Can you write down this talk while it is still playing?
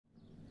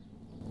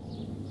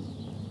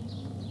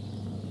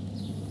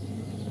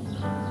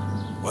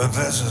When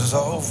this is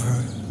over,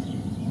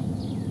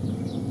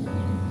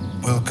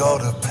 we'll go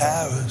to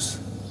Paris.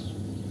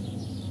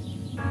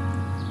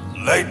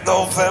 Late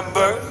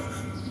November,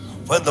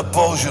 when the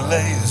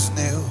Beaujolais is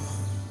new.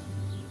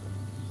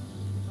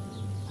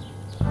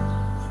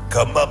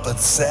 Come up at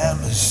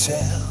Saint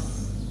Michel,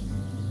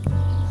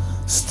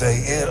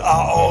 stay in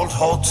our old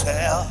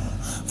hotel.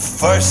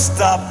 First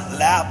stop,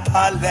 La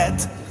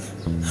Palette,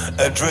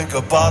 and drink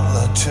a bottle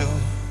or two.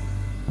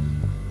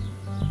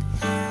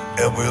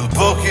 And we'll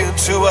book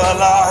into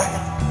Allard,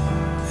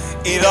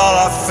 eat all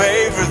our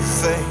favorite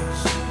things.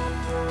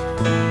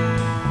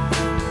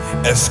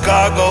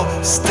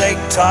 Escargots, steak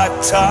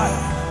tartare,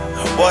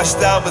 washed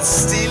down with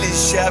steely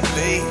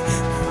Chablis.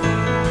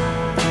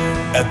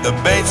 And the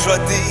matre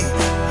d',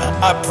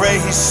 I pray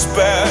he's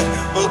spared,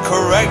 will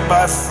correct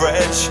my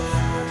French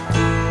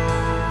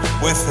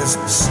with his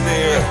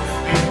sneer.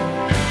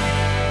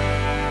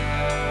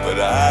 But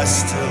I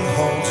still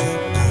hold him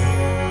dear.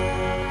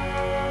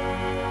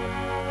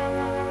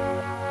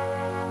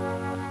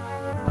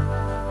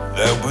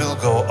 Then we'll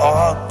go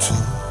on to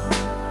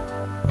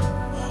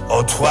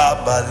Aux Trois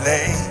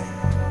Mailletz,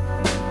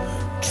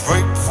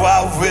 drink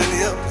Poire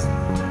Williams,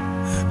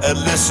 and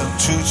listen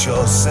to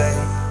José.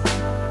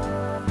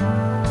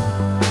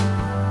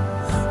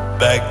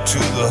 Back to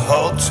the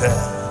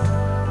hotel,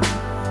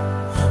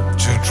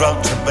 too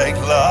drunk to make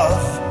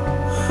love,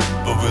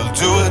 but we'll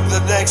do it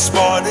the next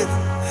morning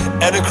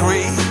and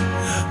agree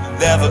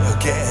never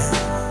again.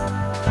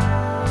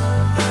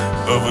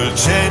 But we'll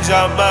change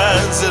our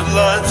minds at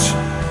lunch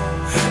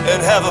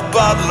and have a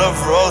bottle of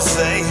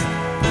rosé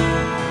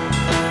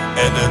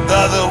and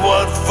another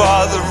one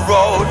for the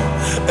road,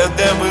 and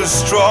then we'll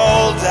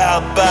stroll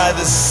down by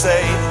the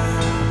Seine.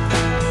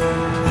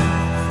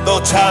 No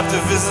time to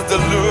visit the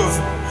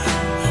Louvre,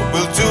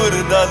 we'll do it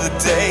another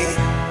day.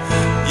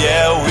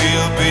 Yeah,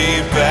 we'll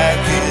be back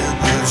in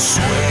this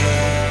way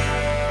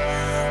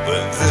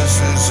when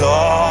this is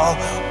all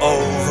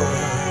over.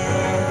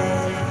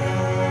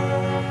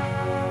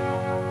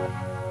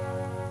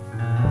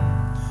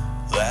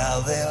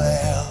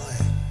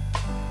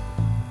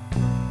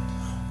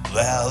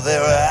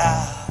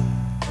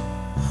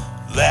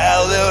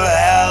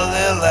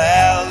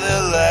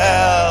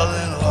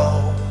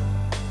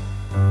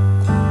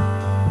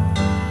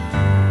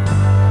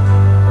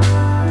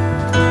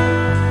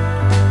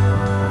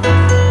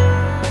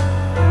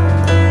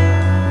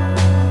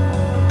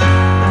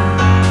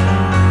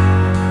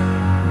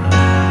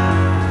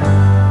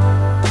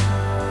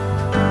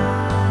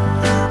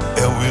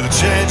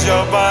 Change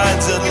our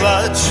minds at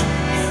lunch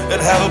and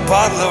have a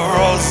bottle of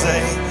rosé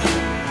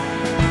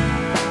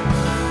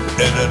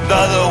and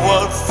another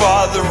one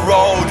for the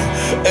road,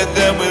 and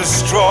then we'll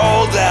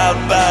stroll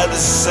down by the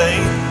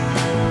Seine.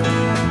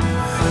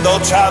 No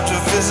time to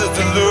visit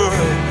the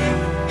Louvre,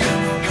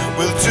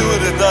 we'll do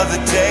it another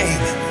day.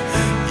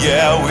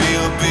 Yeah,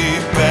 we'll be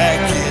back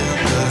in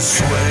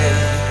this way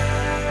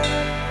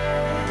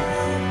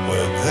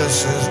when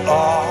this is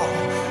all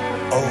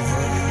over.